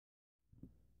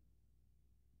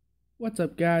What's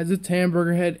up, guys? It's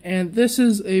Hamburger Head, and this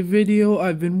is a video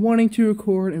I've been wanting to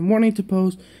record and wanting to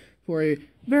post for a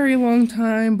very long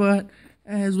time, but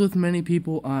as with many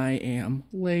people, I am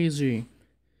lazy.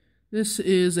 This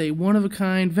is a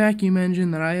one-of-a-kind vacuum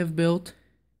engine that I have built,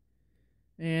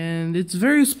 and it's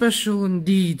very special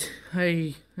indeed.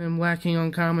 I am lacking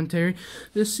on commentary.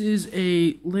 This is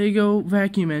a Lego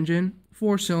vacuum engine,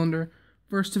 4-cylinder,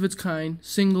 first of its kind,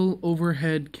 single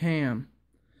overhead cam.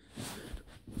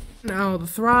 Now, the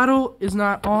throttle is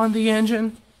not on the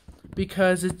engine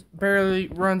because it barely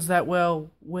runs that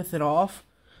well with it off.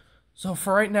 So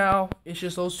for right now, it's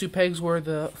just those two pegs where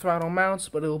the throttle mounts,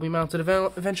 but it will be mounted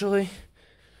eventually.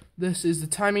 This is the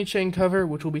timing chain cover,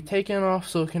 which will be taken off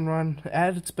so it can run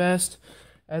at its best,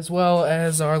 as well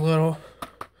as our little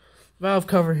valve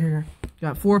cover here.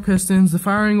 Got 4 pistons. The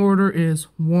firing order is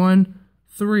 1,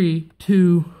 3,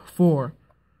 2, 4.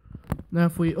 Now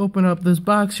if we open up this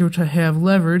box here, which I have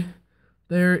levered,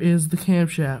 there is the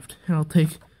camshaft. And I'll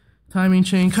take timing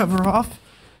chain cover off.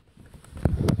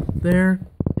 There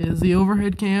is the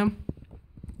overhead cam.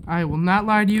 I will not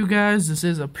lie to you guys, this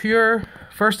is a pure,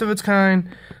 first of its kind,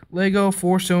 Lego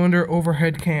 4-cylinder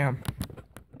overhead cam.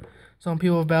 Some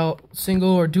people about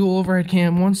single or dual overhead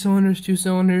cam, 1 cylinders, 2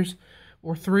 cylinders,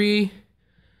 or 3.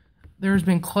 There's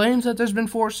been claims that there's been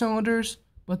 4 cylinders,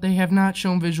 but they have not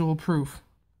shown visual proof.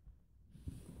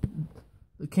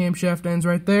 The camshaft ends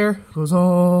right there, goes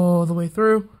all the way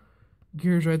through,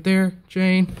 gears right there,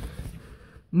 chain.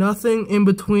 Nothing in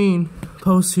between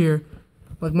posts here,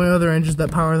 like my other engines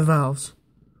that power the valves.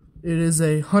 It is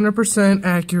a 100%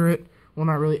 accurate, well,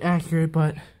 not really accurate,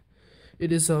 but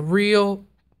it is a real,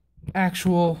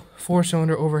 actual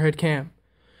 4-cylinder overhead cam.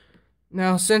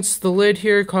 Now, since the lid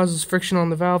here causes friction on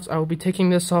the valves, I will be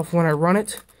taking this off when I run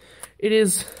it. It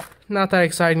is not that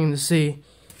exciting to see.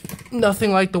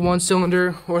 Nothing like the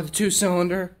 1-cylinder or the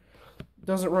 2-cylinder.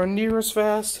 Doesn't run near as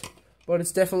fast, but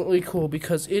it's definitely cool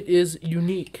because it is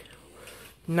unique.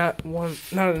 Not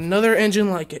another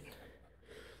engine like it.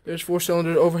 There's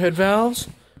 4-cylinder overhead valves,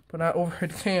 but not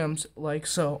overhead cams like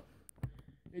so.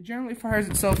 It generally fires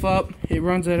itself up. It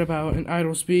runs at about an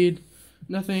idle speed.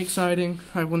 Nothing exciting.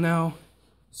 I will now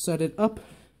set it up.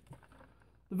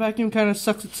 The vacuum kind of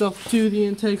sucks itself to the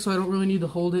intake, so I don't really need to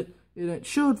hold it. It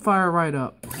should fire right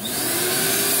up.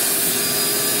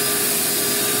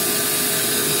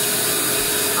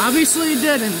 Obviously it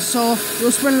didn't, so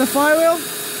we'll spin the flywheel.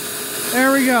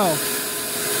 There we go.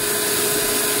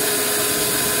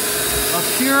 A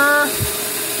pure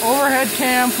overhead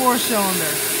cam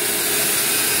 4-cylinder.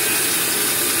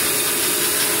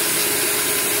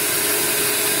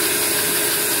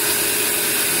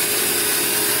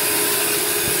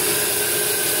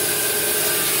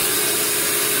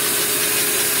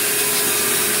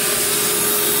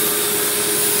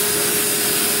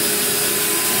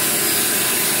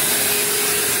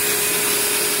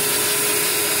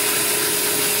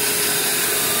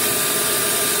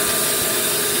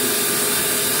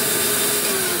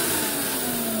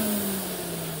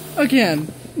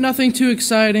 Again, nothing too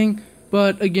exciting,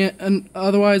 but again,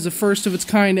 otherwise a first of its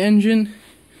kind engine.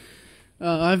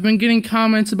 I've been getting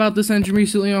comments about this engine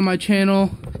recently on my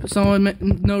channel. Someone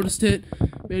noticed it,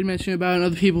 made mention about it, and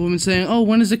other people have been saying, "Oh,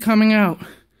 when is it coming out?"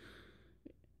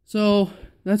 So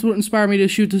that's what inspired me to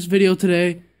shoot this video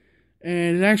today.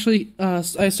 And it actually, I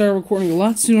started recording a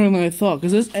lot sooner than I thought,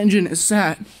 because this engine is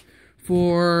sat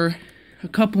for a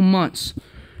couple months,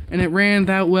 and it ran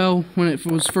that well when it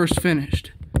was first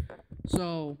finished.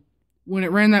 So, when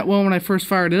it ran that well when I first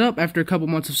fired it up after a couple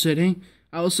months of sitting,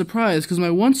 I was surprised because my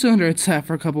 1-cylinder had sat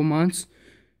for a couple months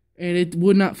and it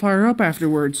would not fire up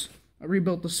afterwards. I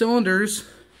rebuilt the cylinders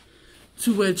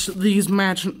to which these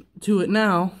match to it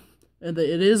now, and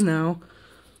it is now,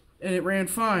 and it ran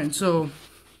fine. So,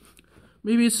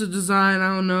 maybe it's a design,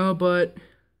 I don't know, but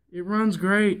it runs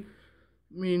great.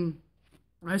 I mean,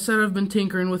 I said I've been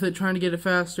tinkering with it, trying to get it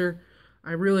faster.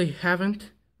 I really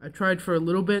haven't. I tried for a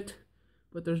little bit,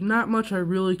 but there's not much I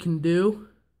really can do.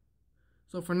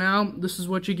 So for now, this is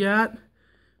what you got.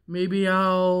 Maybe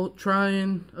I'll try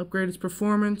and upgrade its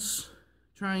performance,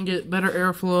 try and get better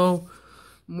airflow,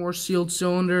 more sealed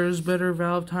cylinders, better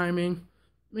valve timing.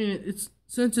 I mean,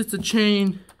 since it's a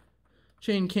chain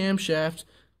camshaft,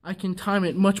 I can time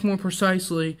it much more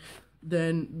precisely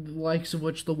than the likes of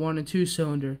which the 1 and 2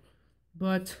 cylinder.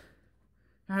 But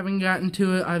I haven't gotten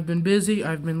to it. I've been busy,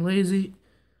 I've been lazy,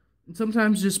 and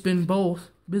sometimes just been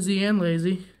both, busy and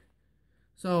lazy.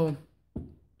 So,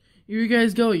 here you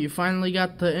guys go. You finally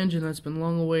got the engine that's been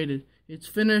long awaited. It's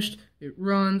finished, it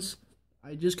runs.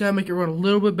 I just gotta make it run a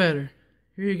little bit better.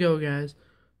 Here you go, guys.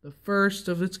 The first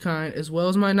of its kind, as well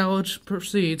as my knowledge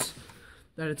proceeds,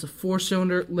 that it's a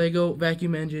 4-cylinder Lego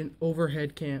vacuum engine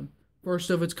overhead cam.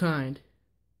 First of its kind.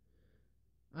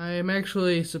 I am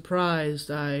actually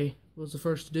surprised I was the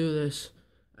first to do this.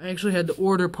 I actually had to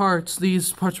order parts,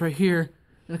 these parts right here,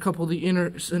 and a couple of the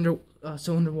inner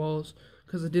cylinder walls,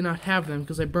 because I did not have them,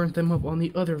 because I burnt them up on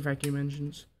the other vacuum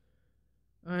engines.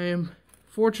 I am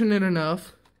fortunate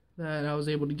enough that I was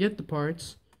able to get the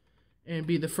parts and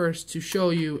be the first to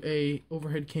show you a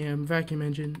overhead cam vacuum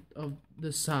engine of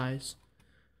this size.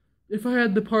 If I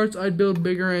had the parts, I'd build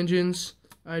bigger engines.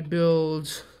 I'd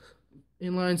build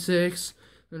inline 6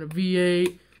 and a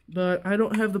V8, but I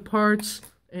don't have the parts,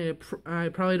 and I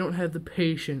probably don't have the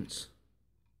patience.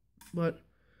 But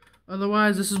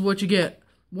otherwise, this is what you get.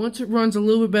 Once it runs a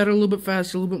little bit better, a little bit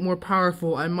faster, a little bit more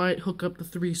powerful, I might hook up the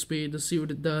 3-speed to see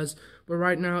what it does. But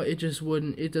right now, it just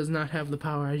wouldn't. It does not have the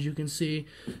power, as you can see.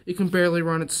 It can barely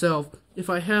run itself. If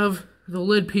I have the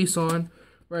lid piece on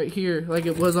right here, like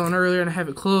it was on earlier, and I have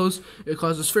it closed, it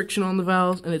causes friction on the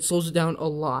valves, and it slows it down a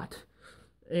lot.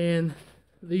 And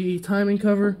the timing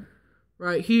cover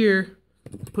right here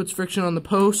puts friction on the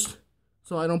post,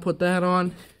 so I don't put that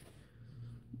on.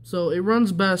 So it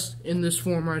runs best in this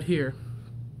form right here.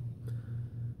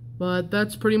 But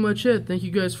that's pretty much it. Thank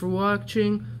you guys for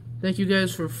watching. Thank you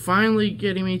guys for finally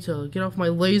getting me to get off my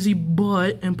lazy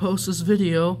butt and post this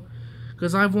video.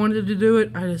 Because I've wanted to do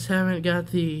it, I just haven't got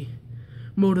the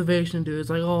motivation to do it. It's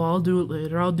like, oh, I'll do it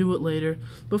later, I'll do it later.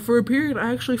 But for a period,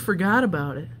 I actually forgot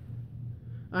about it.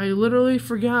 I literally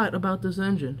forgot about this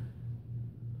engine.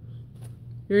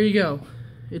 Here you go.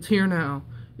 It's here now.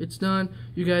 It's done.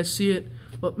 You guys see it.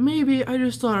 But maybe I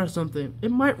just thought of something.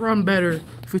 It might run better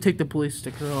if we take the police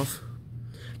sticker off.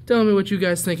 Tell me what you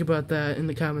guys think about that in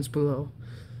the comments below.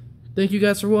 Thank you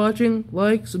guys for watching.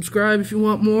 Like, subscribe if you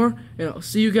want more, and I'll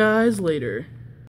see you guys later.